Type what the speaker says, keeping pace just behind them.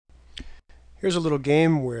Here's a little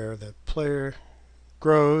game where the player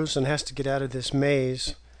grows and has to get out of this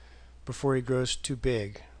maze before he grows too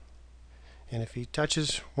big. And if he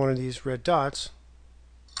touches one of these red dots,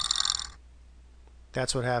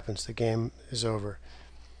 that's what happens. The game is over.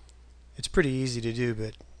 It's pretty easy to do,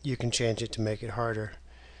 but you can change it to make it harder.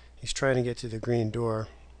 He's trying to get to the green door.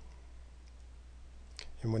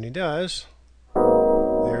 And when he does,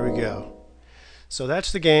 there we go. So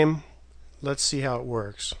that's the game. Let's see how it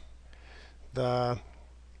works. The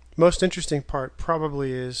most interesting part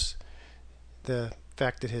probably is the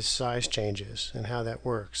fact that his size changes and how that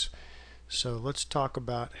works. So let's talk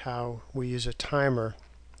about how we use a timer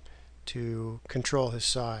to control his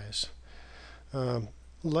size.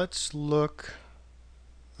 Let's look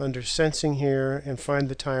under sensing here and find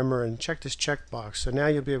the timer and check this checkbox. So now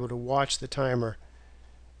you'll be able to watch the timer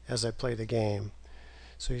as I play the game.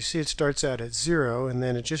 So you see it starts out at 0, and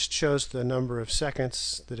then it just shows the number of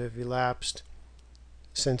seconds that have elapsed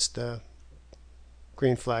since the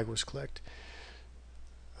green flag was clicked.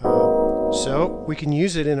 So we can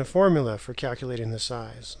use it in a formula for calculating the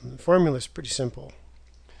size. And the formula is pretty simple.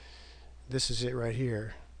 This is it right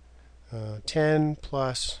here. 10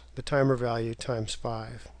 plus the timer value times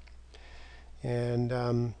 5. And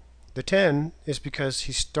the 10 is because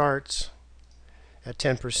he starts at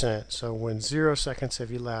 10%. So when 0 seconds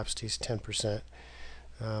have elapsed, he's 10%.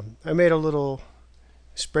 I made a little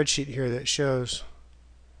spreadsheet here that shows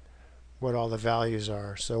what all the values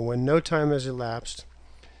are. So when no time has elapsed,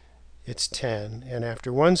 it's 10. And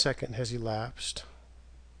after 1 second has elapsed,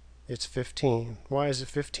 it's 15. Why is it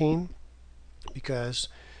 15? Because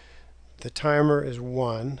the timer is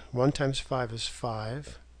 1. 1 times 5 is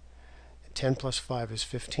 5. 10 plus 5 is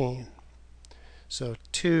 15. So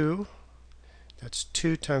 2, that's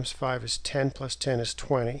 2 times 5 is 10 plus 10 is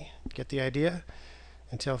 20. Get the idea?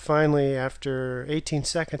 Until finally, after 18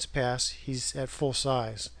 seconds pass, he's at full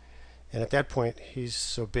size. And at that point, he's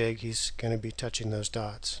so big, he's going to be touching those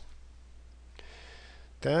dots.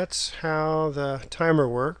 That's how the timer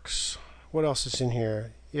works. What else is in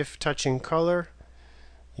here? If touching color,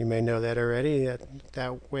 you may know that already.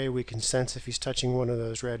 That way we can sense if he's touching one of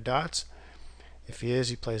those red dots. If he is,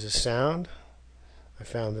 he plays a sound. I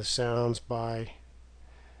found the sounds by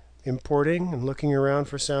importing and looking around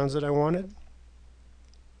for sounds that I wanted.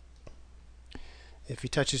 If he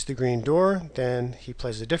touches the green door, then he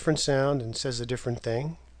plays a different sound and says a different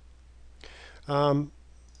thing.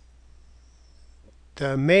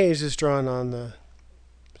 The maze is drawn on the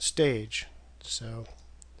stage, so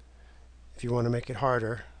if you want to make it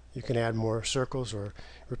harder, you can add more circles or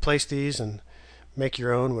replace these and make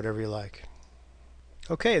your own, whatever you like.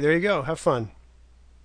 Okay, there you go. Have fun.